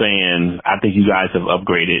I'm just saying, I think you guys have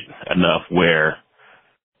upgraded enough where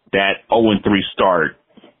that 0-3 start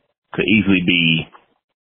could easily be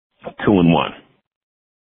 2-1.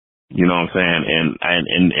 You know what I'm saying? And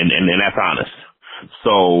that's honest.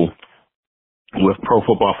 So with Pro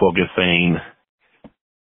Football Focus saying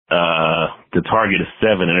the target is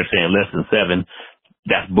 7 and they're saying less than 7,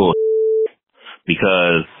 that's bull.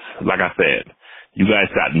 Because, like I said, you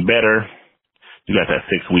guys gotten better. You guys had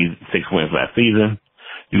 6 wins last season.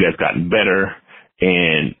 You guys gotten better.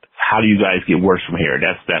 And how do you guys get worse from here?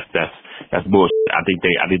 That's bullshit. I think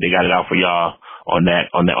they got it out for y'all on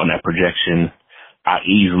that projection. I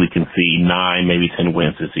easily can see 9, maybe 10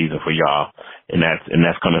 wins this season for y'all. And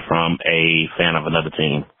that's coming from a fan of another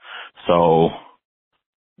team. So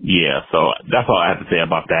yeah, so that's all I have to say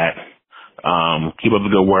about that. Keep up the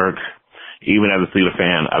good work. Even as a Steeler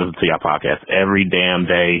fan, I listen to your podcast every damn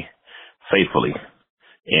day faithfully.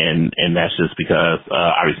 And that's just because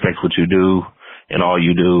I respect what you do and all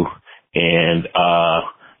you do. And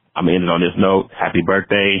I'm ending on this note. Happy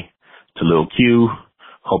birthday to Lil Q.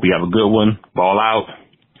 Hope you have a good one. Ball out.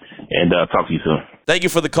 And talk to you soon. Thank you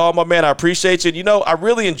for the call, my man. I appreciate you. I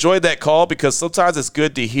really enjoyed that call because sometimes it's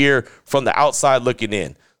good to hear from the outside looking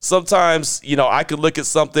in. Sometimes, I could look at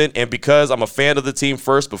something, and because I'm a fan of the team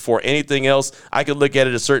first before anything else, I could look at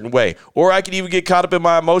it a certain way. Or I could even get caught up in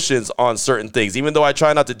my emotions on certain things. Even though I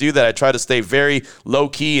try not to do that, I try to stay very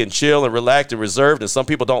low-key and chill and relaxed and reserved, and some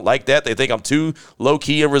people don't like that. They think I'm too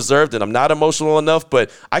low-key and reserved and I'm not emotional enough, but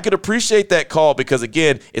I could appreciate that call because,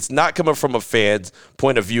 again, it's not coming from a fan's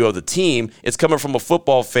point of view of the team. It's coming from a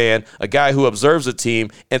football fan, a guy who observes a team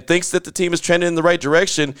and thinks that the team is trending in the right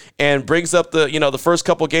direction and brings up the first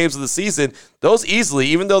couple games of the season, those easily,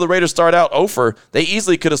 even though the Raiders start out 0-for, they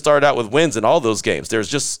easily could have started out with wins in all those games. There's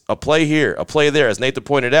just a play here, a play there, as Nathan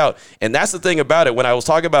pointed out. And that's the thing about it. When I was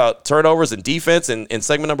talking about turnovers and defense in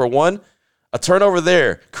segment number 1, a turnover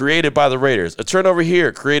there created by the Raiders. A turnover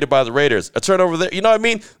here created by the Raiders. A turnover there. You know what I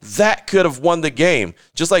mean? That could have won the game.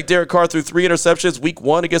 Just like Derek Carr threw 3 interceptions week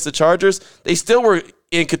 1 against the Chargers, they still were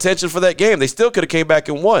in contention for that game. They still could have came back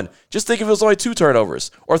and won. Just think if it was only 2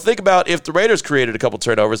 turnovers. Or think about if the Raiders created a couple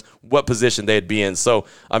turnovers, what position they'd be in. So,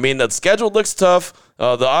 I mean, the schedule looks tough.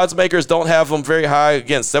 The odds makers don't have them very high.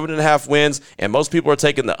 Again, 7.5 wins, and most people are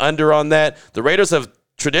taking the under on that. The Raiders have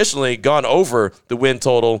traditionally gone over the win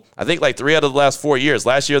total, I think like 3 out of the last 4 years.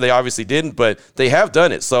 Last year they obviously didn't, but they have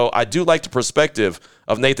done it. So I do like the perspective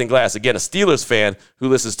of Nathan Glass. Again, a Steelers fan who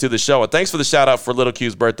listens to the show. And thanks for the shout out for Little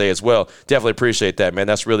Q's birthday as well. Definitely appreciate that, man.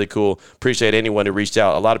 That's really cool. Appreciate anyone who reached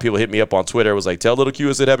out. A lot of people hit me up on Twitter. It was like, tell Little Q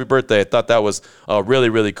I said happy birthday. I thought that was really,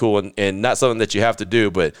 really cool and not something that you have to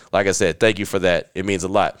do. But like I said, thank you for that. It means a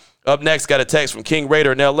lot. Up next, got a text from King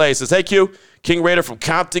Raider in LA. It says, hey, Q, King Raider from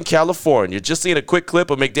Compton, California. Just seeing a quick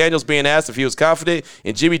clip of McDaniels being asked if he was confident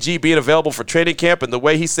in Jimmy G being available for training camp, and the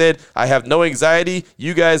way he said, I have no anxiety.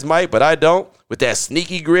 You guys might, but I don't. With that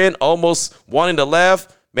sneaky grin, almost wanting to laugh.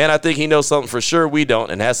 Man, I think he knows something for sure we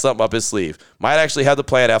don't and has something up his sleeve. Might actually have the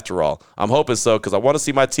plan after all. I'm hoping so because I want to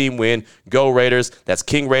see my team win. Go Raiders. That's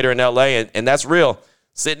King Raider in LA, and that's real.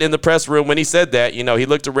 Sitting in the press room when he said that, you know, he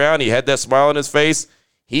looked around. He had that smile on his face.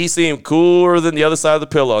 He seemed cooler than the other side of the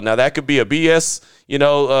pillow. Now, that could be a BS,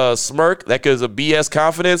 smirk. That could be a BS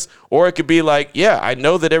confidence. Or it could be like, yeah, I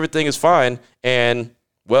know that everything is fine. And,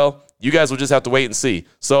 well, you guys will just have to wait and see.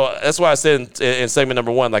 So that's why I said in segment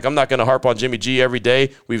number 1, like, I'm not going to harp on Jimmy G every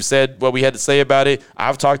day. We've said what we had to say about it.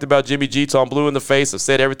 I've talked about Jimmy G till I'm blue in the face. I've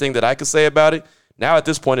said everything that I could say about it. Now, at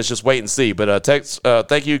this point, it's just wait and see. But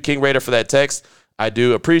thank you, King Raider, for that text. I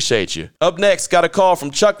do appreciate you. Up next, got a call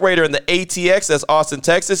from Chuck Raider in the ATX. That's Austin,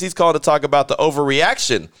 Texas. He's calling to talk about the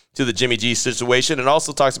overreaction to the Jimmy G situation and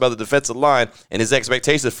also talks about the defensive line and his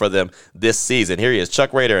expectations for them this season. Here he is,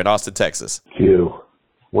 Chuck Raider in Austin, Texas. Q,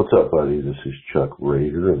 what's up, buddy? This is Chuck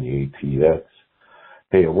Raider in the ATX.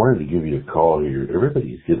 Hey, I wanted to give you a call here.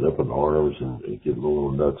 Everybody's getting up in arms and getting a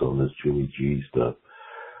little nuts on this Jimmy G stuff.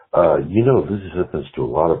 This happens to a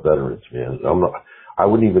lot of veterans, man. I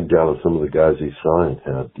wouldn't even doubt if some of the guys they signed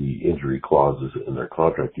had the injury clauses in their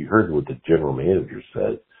contract. You heard what the general manager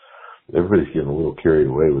said. Everybody's getting a little carried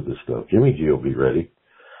away with this stuff. Jimmy G will be ready.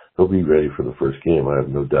 He'll be ready for the first game. I have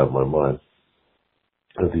no doubt in my mind.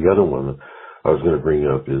 And the other one I was going to bring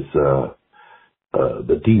up is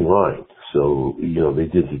the D-line. So, they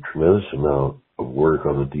did a tremendous amount of work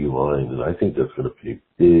on the D-line, and I think that's going to pay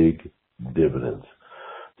big dividends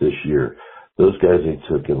this year. Those guys they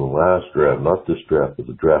took in the last draft, not this draft, but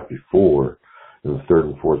the draft before, in the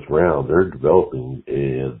 3rd and 4th round, they're developing,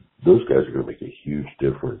 and those guys are going to make a huge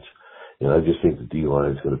difference. And I just think the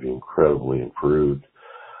D-line is going to be incredibly improved.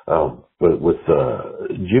 But with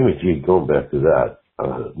Jimmy G, going back to that,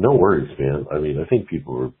 no worries, man. I mean, I think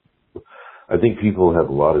people have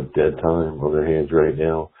a lot of dead time on their hands right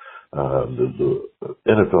now. The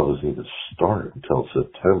NFL doesn't even start until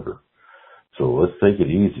September. So let's take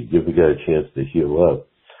it easy. Give the guy a chance to heal up.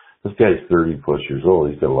 This guy's 30-plus years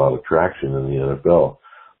old. He's got a lot of traction in the NFL.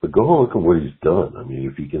 But go and look at what he's done. I mean,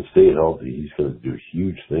 if he can stay healthy, he's going to do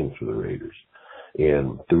huge things for the Raiders.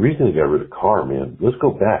 And the reason he got rid of Carr, man, let's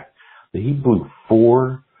go back. He blew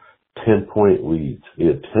 4 10-point leads. He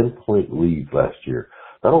had 10-point leads last year.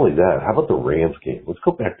 Not only that, how about the Rams game? Let's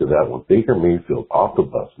go back to that one. Baker Mayfield, off the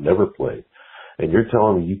bus, never played. And you're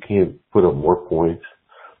telling me you can't put up more points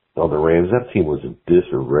on the Rams? That team was in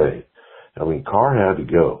disarray. I mean, Carr had to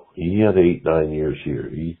go. He had 8-9 years here.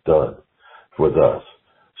 He's done with us.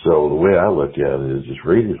 So the way I look at it is just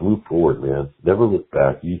Raiders move forward, man. Never look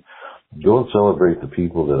back. You go and celebrate the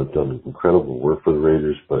people that have done incredible work for the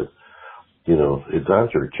Raiders, but, it's times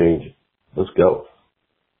are changing. Let's go.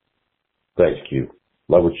 Thanks, Q.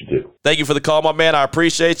 Love what you do. Thank you for the call, my man. I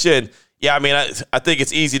appreciate you. And yeah, I mean, I think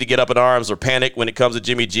it's easy to get up in arms or panic when it comes to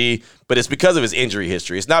Jimmy G, but it's because of his injury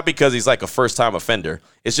history. It's not because he's like a first-time offender.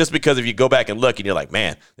 It's just because if you go back and look and you're like,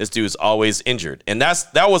 man, this dude's always injured. And that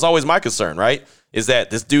was always my concern, right, is that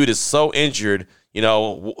this dude is so injured.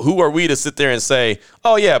 Who are we to sit there and say,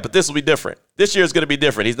 oh, yeah, but this will be different. This year is going to be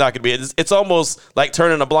different. He's not going to be. It's almost like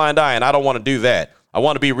turning a blind eye, and I don't want to do that. I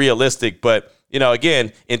want to be realistic. But,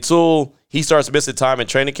 again, until he starts missing time in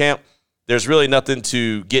training camp, there's really nothing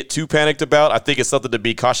to get too panicked about. I think it's something to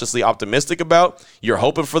be cautiously optimistic about. You're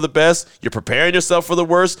hoping for the best. You're preparing yourself for the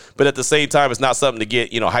worst. But at the same time, it's not something to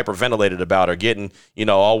get, hyperventilated about or getting,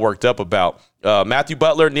 all worked up about. Matthew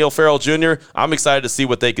Butler, Neil Farrell Jr., I'm excited to see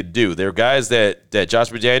what they could do. They're guys that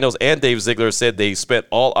Josh McDaniels and Dave Ziegler said they spent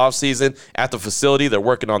all offseason at the facility. They're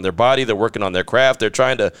working on their body. They're working on their craft. They're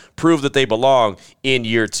trying to prove that they belong in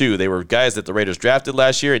year 2. They were guys that the Raiders drafted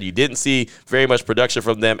last year, and you didn't see very much production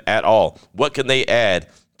from them at all. What can they add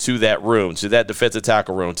to that room, to that defensive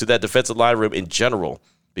tackle room, to that defensive line room in general?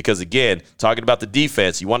 Because, again, talking about the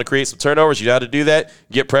defense, you want to create some turnovers, you know how to do that?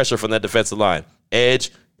 Get pressure from that defensive line. Edge,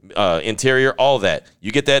 interior, all that.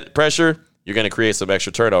 You get that pressure, you're going to create some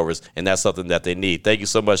extra turnovers, and that's something that they need. Thank you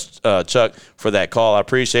so much, Chuck, for that call. I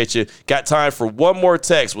appreciate you. Got time for one more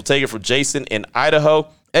text. We'll take it from Jason in Idaho.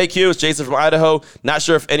 Hey, Q, it's Jason from Idaho. Not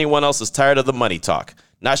sure if anyone else is tired of the money talk.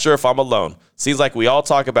 Not sure if I'm alone. Seems like we all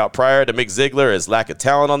talk about prior to Mick Ziegler his lack of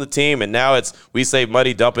talent on the team, and now it's we save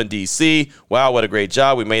money dumping DC. Wow, what a great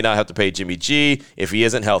job. We may not have to pay Jimmy G if he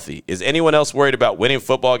isn't healthy. Is anyone else worried about winning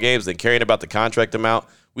football games than caring about the contract amount?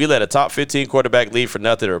 We let a top 15 quarterback leave for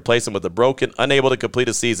nothing to replace him with a broken, unable to complete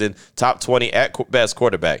a season, top 20 at best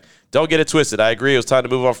quarterback. Don't get it twisted. I agree it was time to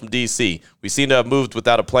move on from DC. We seem to have moved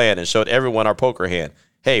without a plan and showed everyone our poker hand.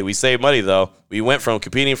 Hey, we saved money, though. We went from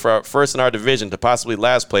competing for first in our division to possibly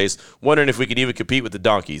last place, wondering if we could even compete with the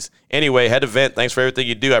Donkeys. Anyway, head to Vent. Thanks for everything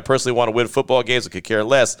you do. I personally want to win football games and could care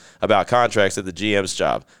less about contracts at the GM's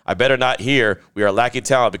job. I better not hear we are lacking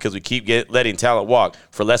talent because we keep letting talent walk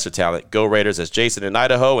for lesser talent. Go Raiders. That's Jason in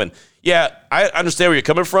Idaho. And, yeah, I understand where you're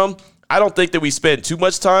coming from. I don't think that we spend too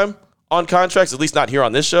much time on contracts, at least not here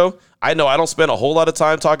on this show. I know I don't spend a whole lot of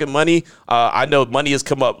time talking money. I know money has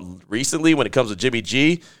come up recently when it comes to Jimmy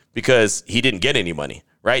G because he didn't get any money,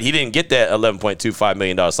 right? He didn't get that $11.25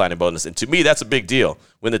 million signing bonus. And to me, that's a big deal.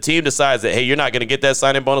 When the team decides that, hey, you're not going to get that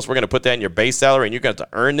signing bonus, we're going to put that in your base salary and you're going to have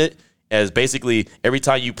to earn it. As basically every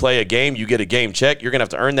time you play a game, you get a game check. You're going to have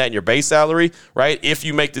to earn that in your base salary, right? If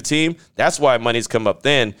you make the team, that's why money's come up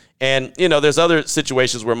then. And, you know, there's other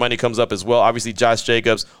situations where money comes up as well. Obviously, Josh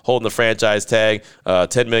Jacobs holding the franchise tag,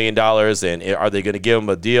 $10 million, and are they going to give him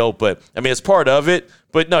a deal? But, I mean, it's part of it.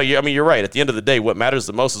 But, no, you're right. At the end of the day, what matters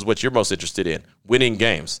the most is what you're most interested in, winning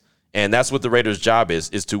games. And that's what the Raiders' job is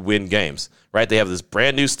to win games, right? They have this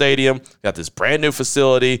brand new stadium, got this brand new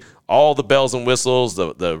facility, all the bells and whistles.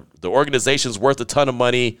 The organization's worth a ton of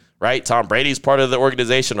money, right? Tom Brady's part of the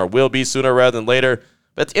organization or will be sooner rather than later.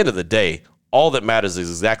 But at the end of the day, all that matters is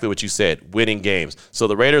exactly what you said, winning games. So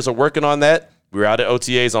the Raiders are working on that. We're out at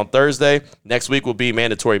OTAs on Thursday. Next week will be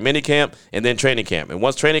mandatory minicamp and then training camp. And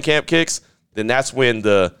once training camp kicks, then that's when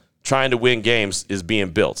the trying to win games is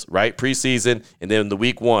being built, right? Preseason and then the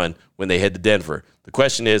week 1 when they head to Denver. The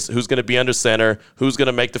question is, who's going to be under center? Who's going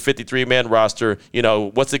to make the 53-man roster? You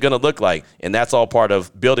know, what's it going to look like? And that's all part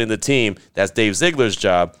of building the team. That's Dave Ziegler's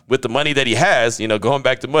job. With the money that he has, you know, going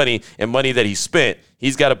back to money and money that he spent,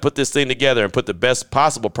 he's got to put this thing together and put the best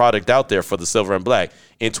possible product out there for the Silver and Black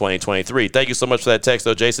in 2023. Thank you so much for that text,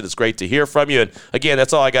 though, Jason. It's great to hear from you. And, again,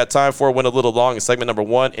 that's all I got time for. Went a little long in segment number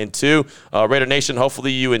 1 and 2. Raider Nation,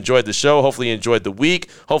 hopefully you enjoyed the show. Hopefully you enjoyed the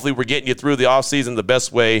week. Hopefully we're getting you through the offseason the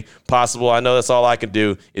best way possible. I know that's all I can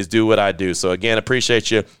do is do what I do. So, again,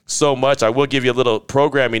 appreciate you so much. I will give you a little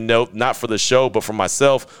programming note, not for the show, but for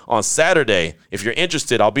myself. On Saturday, if you're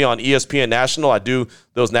interested, I'll be on ESPN National. I do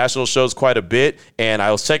those national shows quite a bit, and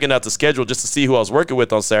I was checking out the schedule just to see who I was working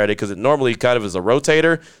with on Saturday because it normally kind of is a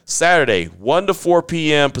rotator. Saturday, 1 to 4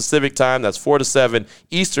 p.m. Pacific time. That's 4 to 7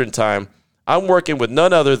 Eastern time. I'm working with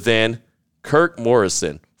none other than Kirk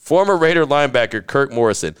Morrison, former Raider linebacker Kirk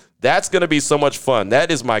Morrison. That's going to be so much fun.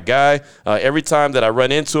 That is my guy. Every time that I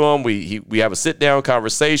run into him, we have a sit-down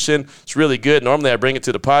conversation. It's really good. Normally I bring it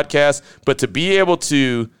to the podcast, but to be able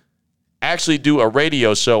to actually do a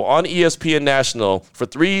radio show on ESPN National for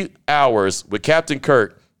 3 hours with Captain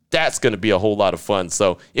Kirk, that's going to be a whole lot of fun.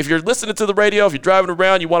 So if you're listening to the radio, if you're driving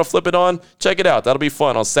around, you want to flip it on, check it out. That'll be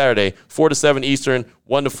fun on Saturday, 4 to 7 Eastern,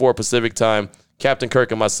 1 to 4 Pacific time. Captain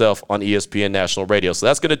Kirk and myself on ESPN National Radio. So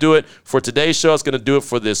that's going to do it for today's show. It's going to do it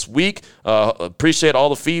for this week. Appreciate all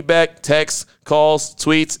the feedback, texts, calls,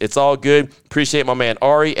 tweets. It's all good. Appreciate my man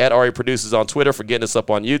Ari at Ari Produces on Twitter for getting us up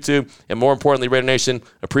on YouTube. And more importantly, Raider Nation,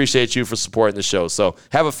 appreciate you for supporting the show. So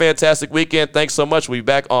have a fantastic weekend. Thanks so much. We'll be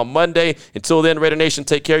back on Monday. Until then, Raider Nation,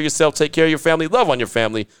 take care of yourself, take care of your family, love on your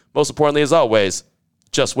family. Most importantly, as always,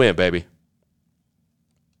 just win, baby.